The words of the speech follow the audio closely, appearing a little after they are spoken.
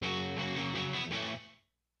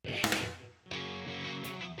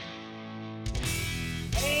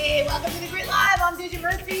Welcome to the Grit Live. I'm Digi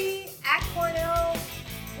Murphy at Cornell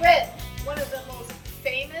with one of the most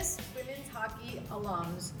famous women's hockey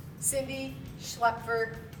alums, Cindy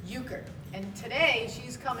Schlaepfer Youker. And today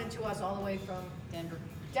she's coming to us all the way from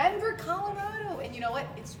Denver, Colorado. And you know what?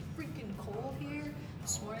 It's freaking cold here.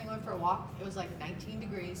 This morning I went for a walk. It was like 19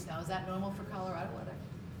 degrees. Now, is that normal for Colorado weather?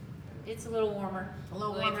 It's a little warmer. A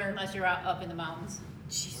little warmer. Unless you're out up in the mountains.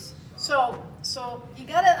 Jeez. So you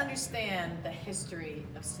got to understand the history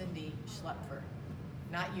of Cindy Schlaepfer.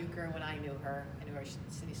 Not Youker when I knew her. I knew her,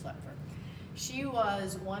 Cindy Schlaepfer. She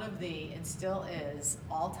was one of the, and still is,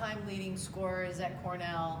 all-time leading scorers at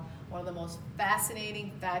Cornell, one of the most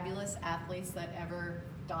fascinating, fabulous athletes that ever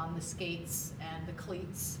donned the skates and the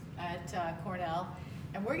cleats at Cornell.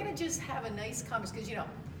 And we're going to just have a nice conversation, because, you know,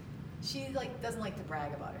 she doesn't like to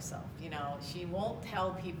brag about herself. You know, she won't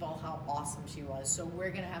tell people how awesome she was. So we're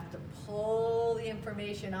gonna have to pull the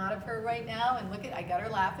information out of her right now. And look, I got her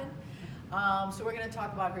laughing. So we're gonna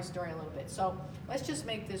talk about her story a little bit. So let's just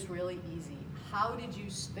make this really easy. How did you?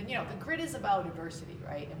 And you know, the grit is about adversity,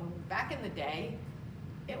 right? And when back in the day,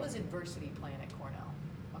 it was adversity playing at Cornell.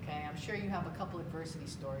 Okay, I'm sure you have a couple adversity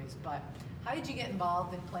stories. But how did you get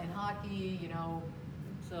involved in playing hockey? You know.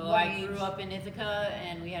 So I grew up in Ithaca,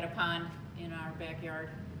 and we had a pond in our backyard,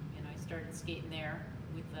 and I started skating there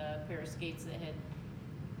with a pair of skates that had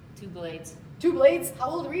 2 blades. 2 blades? How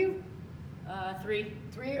old were you? 3.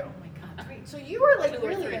 3? Oh my God, 3. So you were like 2 or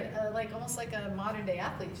really 3. Like almost like a modern day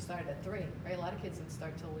athlete. You started at 3, right? A lot of kids didn't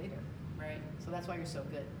start till later. Right. So that's why you're so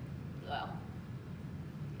good. Well.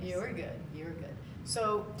 Yes. You were good. You were good.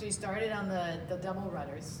 So you started on the double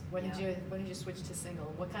runners. When did you switch to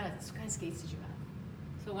single? What kind of skates did you have?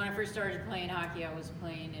 So when I first started playing hockey, I was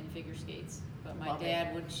playing in figure skates, but my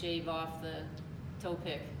dad would shave off the toe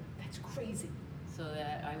pick. That's crazy. So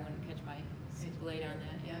that I wouldn't catch my blade on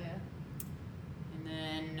that. Yeah. And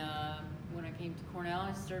then when I came to Cornell,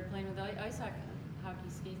 I started playing with ice hockey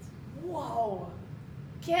skates. Whoa!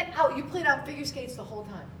 Get out! You played on figure skates the whole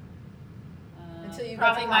time. Until you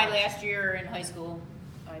probably got to my college. last year in high school,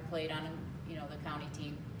 I played on the county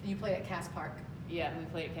team. And you played at Cass Park. Yeah, we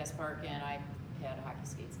played at Cass Park, and I had hockey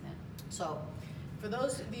skates in that. So, for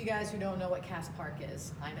those of you guys who don't know what Cass Park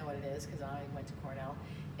is, I know what it is because I went to Cornell.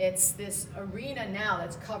 It's this arena now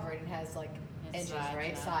that's covered and has like edges, sides,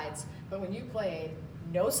 right? yeah. Sides. But when you played,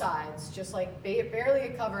 no sides, just like barely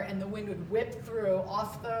a cover, and the wind would whip through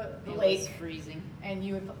off the lake. It was freezing. And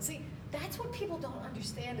you would see. That's what people don't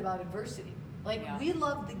understand about adversity. Like we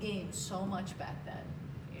loved the game so much back then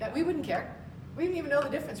that we wouldn't care. We didn't even know the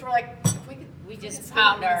difference. We're like, if we could.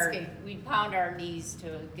 We'd pound our knees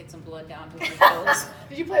to get some blood down to our toes.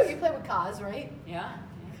 You play with Kaz, right? Yeah.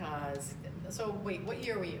 Kaz. So wait, what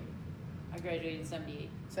year were you? I graduated in 78.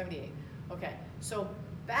 78. Okay. So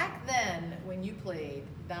back then, when you played,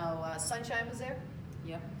 now Sunshine was there.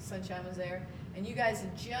 Yep. Sunshine was there, and you guys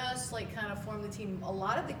had just like kind of formed the team. A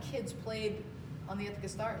lot of the kids played on the Ithaca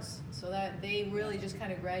Stars, so that they really just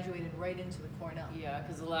kind of graduated right into the Cornell. Yeah,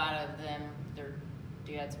 because a lot of them, their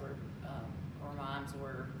dads were or moms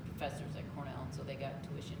were professors at Cornell, and so they got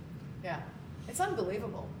tuition. Yeah, it's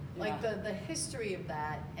unbelievable. Yeah. Like the history of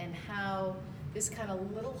that, and how this kind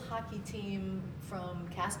of little hockey team from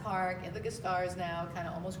Cass Park, Ithaca Stars now kind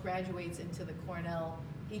of almost graduates into the Cornell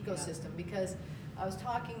ecosystem. Yeah. Because I was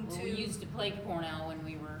talking to. We used to play Cornell when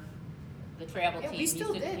we were the travel team. We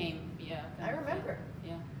still did. I remember.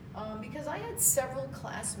 Yeah. Because I had several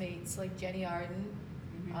classmates like Jenny Arden,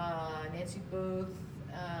 Nancy Booth.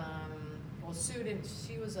 Well, Sue didn't.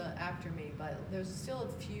 She was after me, but there's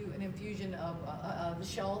still an infusion of the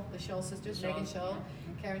Shell sisters, Megan Shell,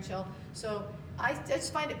 Karen Shell. So I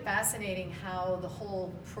just find it fascinating how the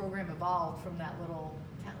whole program evolved from that little.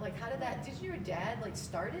 Like, how did that? Did your dad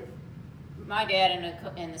start it? My dad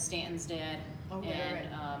and the Stanton's dad, right.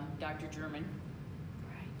 Dr. German.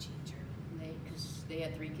 Right, Gene German. Because they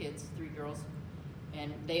had 3 kids, 3 girls,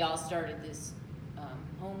 and they all started this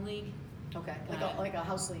home league. Okay, like a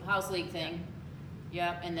house league. House league thing.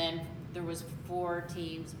 Yep, and then there was 4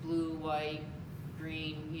 teams: blue, white,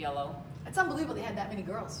 green, yellow. That's unbelievable. They had that many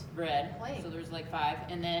girls. Red. Playing. So there's like 5,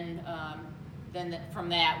 and then from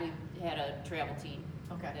that we had a travel team.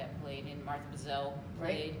 Okay. That played, and Martha Bazell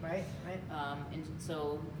played. Right. And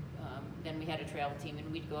so then we had a travel team, and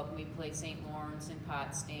we'd go up and we'd play St. Lawrence and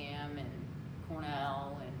Potsdam and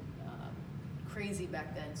Cornell and. Crazy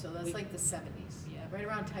back then. So that's like the 70s. Yeah. Right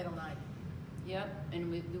around Title IX. Yep,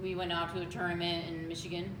 and we went out to a tournament in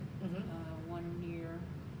Michigan 1 year.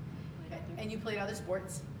 And you played other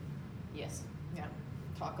sports? Yes. Yeah.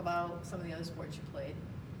 Talk about some of the other sports you played.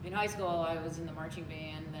 In high school, I was in the marching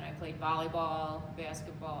band, then I played volleyball,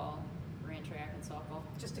 basketball, ran track and softball.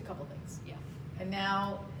 Just a couple things. Yeah. And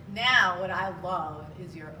now what I love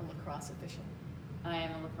is you're a lacrosse official. I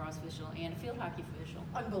am a lacrosse official and a field hockey official.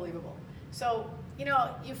 Unbelievable. So,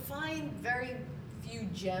 you find very few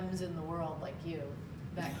gems in the world like you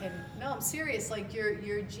that can, no, I'm serious, like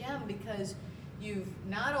you're a gem because you've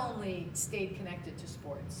not only stayed connected to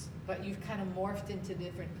sports, but you've kind of morphed into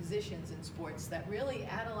different positions in sports that really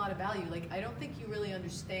add a lot of value. Like, I don't think you really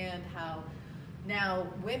understand how now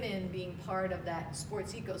women being part of that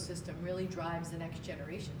sports ecosystem really drives the next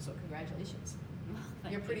generation. So congratulations.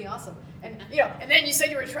 You're pretty awesome. And and then you said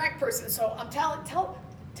you were a track person, so I'm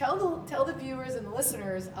tell the viewers and the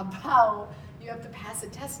listeners about you have to pass a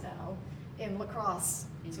test now in lacrosse.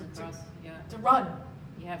 To run.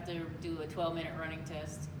 You have to do a 12-minute running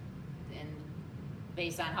test, and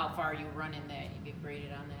based on how far you run in that, you get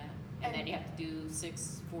graded on that. And then you have to do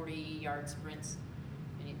 6 40-yard sprints,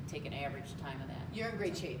 and you take an average time of that. You're in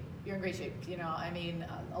great shape. You're in great shape.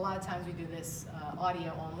 A lot of times we do this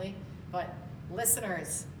audio only, but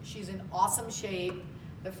listeners, she's in awesome shape.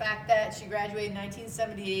 The fact that she graduated in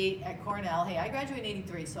 1978 at Cornell. Hey, I graduated in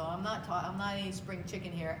 '83, so I'm not any spring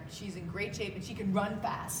chicken here. She's in great shape and she can run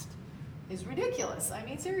fast. Is ridiculous. I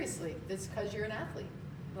mean, seriously, that's because you're an athlete.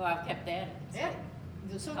 Well, I've kept at it. Yeah.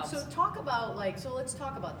 So talk about let's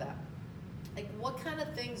talk about that. Like, what kind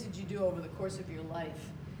of things did you do over the course of your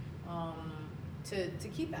life to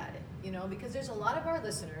keep at it? Because there's a lot of our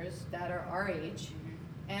listeners that are our age,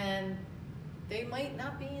 and they might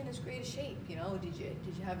not be in as great a shape. Did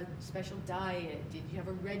you have a special diet? Did you have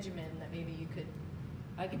a regimen that maybe you could?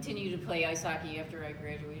 I continued to play ice hockey after I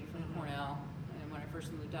graduated from Cornell, and when I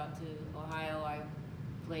first moved out to Ohio, I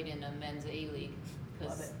played in a men's A-League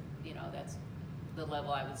because that's the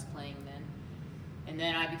level I was playing then. And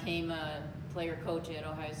then I became a player coach at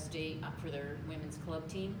Ohio State for their women's club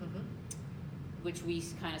team, which we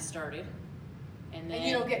kind of started. And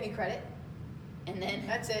you don't get any credit. And then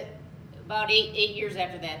that's it. About eight years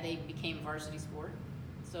after that, they became a varsity sport.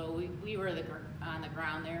 So we were on the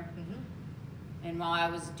ground there. And while I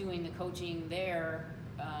was doing the coaching there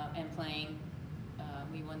and playing,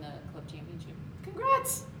 we won the club championship.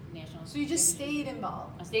 Congrats! National. So you just stayed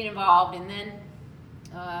involved. I stayed involved, and then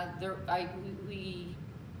we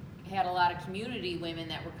had a lot of community women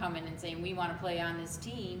that were coming and saying, we want to play on this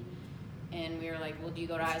team. And we were like, well, do you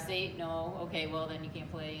go to Ohio State? No. Okay, well, then you can't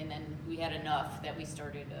play. And then we had enough that we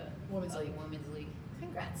started a women's league.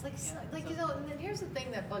 Congrats. And then here's the thing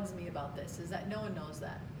that bugs me about this is that no one knows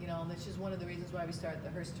that. And it's just one of the reasons why we started the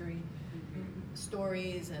Herstory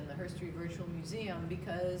Stories and the Herstory Virtual Museum,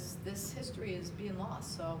 because this history is being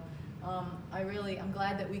lost. So I'm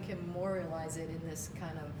glad that we can memorialize it in this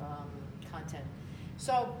kind of content.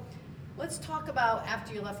 So let's talk about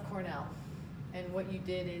after you left Cornell and what you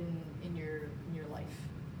did in your life.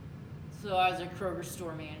 So I was a Kroger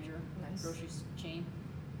store manager, nice. Grocery chain,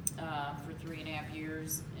 for 3.5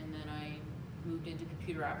 years, and then I moved into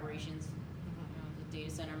computer operations. I was a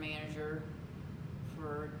data center manager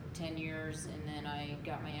for 10 years, and then I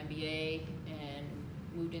got my MBA and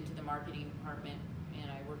moved into the marketing department,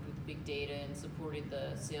 and I worked with big data and supported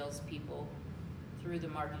the salespeople through the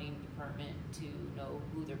marketing department to know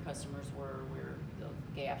who their customers were, where the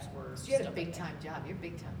gaps were. So you had a big time job. You're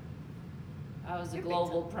big time. I was a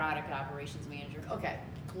global product operations manager. Okay,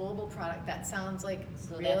 global product. That sounds like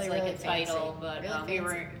so really, that's like really a title, fancy. but we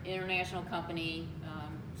were an international company,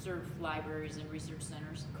 served libraries and research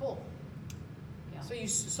centers. Cool. Yeah.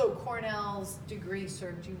 So Cornell's degree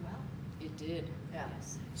served you well. It did. Yeah.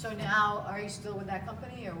 Yes. So now, are you still with that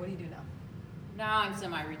company, or what do you do now? Now I'm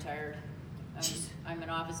semi-retired. I'm an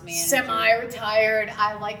office manager. Semi-retired.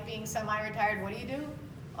 I like being semi-retired. What do you do?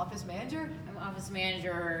 Office manager? I'm an office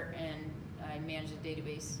manager, and I manage a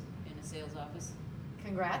database in a sales office.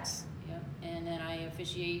 Congrats. Yep. And then I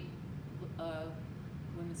officiate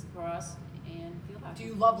women's lacrosse and field hockey. Do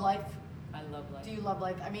you love life? I love life. Do you love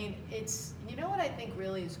life? I mean, what I think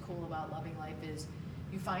really is cool about loving life is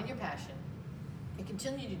you find your passion, you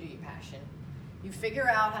continue to do your passion, you figure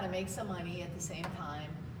out how to make some money at the same time,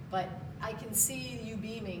 but I can see you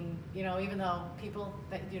beaming, even though people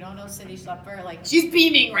that you don't know Cindy Schlaepfer, like, she's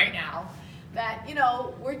beaming right now, that,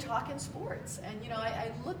 we're talking sports. And,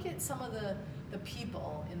 I look at some of the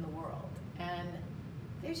people in the world, and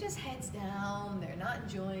they're just heads down, they're not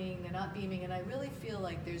enjoying, they're not beaming, and I really feel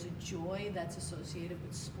like there's a joy that's associated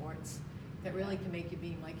with sports that really can make you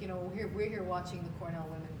beam. Like, we're here watching the Cornell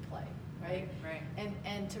women play, right? Right.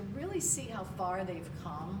 And to really see how far they've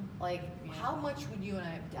come, like, how much would you and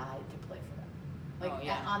I have died to play for them? Like,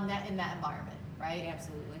 in that environment? right?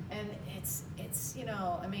 Absolutely. And it's you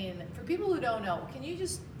know, I mean, for people who don't know, can you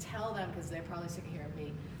just tell them, because they're probably sick of hearing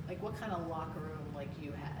me, like what kind of locker room like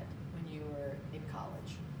you had when you were in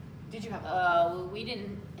college? Did you have a locker room? Well, we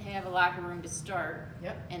didn't have a locker room to start.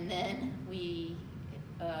 Yep. And then we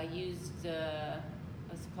used a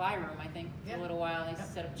supply room, I think, for Yep. a little while. They Yep.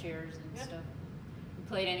 set up chairs and Yep. stuff. We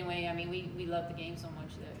played anyway. I mean, we loved the game so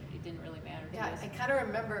much that it didn't really matter to Yeah, us. I kind of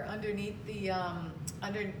remember underneath the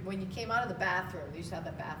when you came out of the bathroom, they used to have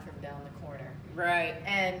the bathroom down the corner, Right.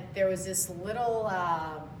 and there was this little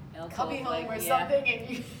Alcove, cubby home like, or yeah. something, and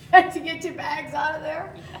you had to get your bags out of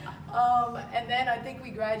there. Yeah. And then I think we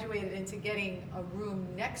graduated into getting a room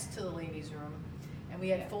next to the ladies' room, and we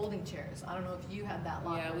had Yeah. folding chairs. I don't know if you had that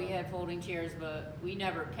locker Yeah, room. we had folding chairs, but we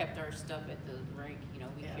never kept our stuff at the rink. You know,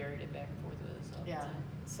 we Yeah. carried it back and forth with us all Yeah. the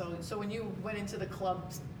time. So when you went into the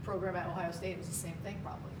club program at Ohio State, it was the same thing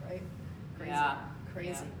probably, right? Crazy. Yeah. Crazy.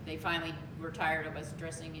 Yeah. They finally were tired of us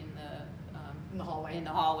dressing in In the hallway. the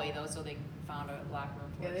hallway though, so they found a locker room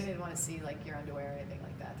for Yeah, they us. didn't want to see like your underwear or anything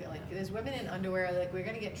like that. They're like, Yeah. there's women in underwear, like we're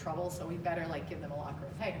gonna get in trouble, so we better like give them a locker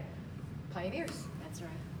room. Hey, pioneers. That's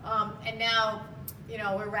right. And now, you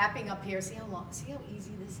know, we're wrapping up here. See how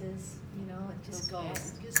easy this is? You know, it just Goes goes.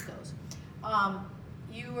 fast. It just goes.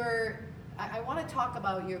 You were. I want to talk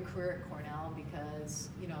about your career at Cornell because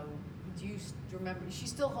you know, do you remember? She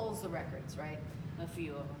still holds the records, right? A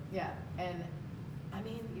few of them. Yeah, and I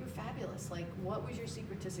mean, you're fabulous. Like, what was your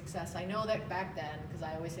secret to success? I know that back then, because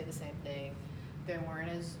I always say the same thing, they weren't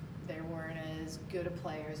as good of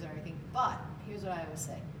players or anything. But here's what I always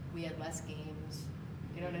say: we had less games.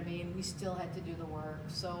 You know what I mean? We still had to do the work.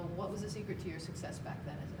 So, what was the secret to your success back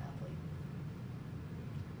then as an athlete?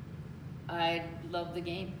 I loved the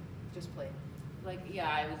game. Just play. Like,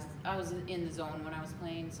 yeah, I was in the zone when I was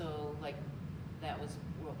playing, so like that was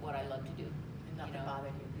what I loved to do. And nothing You know,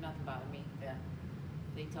 bothered you. Nothing bothered me. Yeah.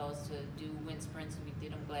 They tell us to do wind sprints, and we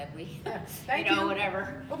did them gladly. Yeah. Thank you know, you.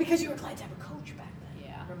 whatever. Well, because you were glad to have a coach back then.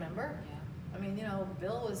 Yeah. Remember? Yeah. I mean, you know,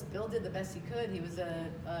 Bill did the best he could. He was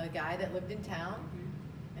a guy that lived in town. Mhm.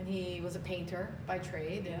 And he was a painter by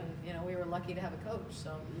trade, and you know we were lucky to have a coach.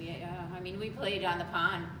 So Yeah, I mean, we played on the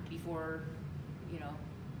pond before, you know,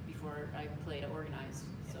 before I played organized,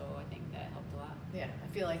 so I think that helped a lot. yeah, I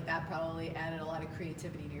feel like that probably added a lot of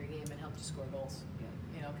creativity to your game and helped you score goals. Yeah.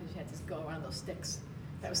 You know, because you had to go around those sticks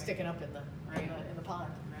that was Right. sticking up in the in the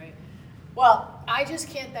pond. Right. Well, I just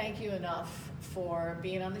can't thank you enough for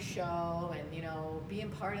being on the show and you know being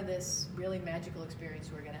part of this really magical experience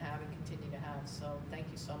we're going to have and continue to have. So thank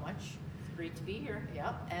you so much. It's great to be here.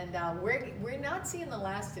 Yep, and we're not seeing the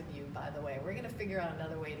last of you, by the way. We're going to figure out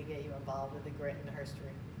another way to get you involved with the grit and the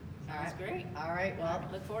herstory. Sounds great. All right, well.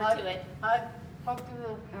 Look forward to it. Hug to the,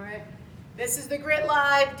 all right. This is The Grit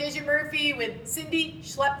Live. Digit Murphy with Cindy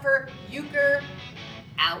Schlaepfer, Youker,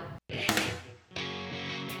 out.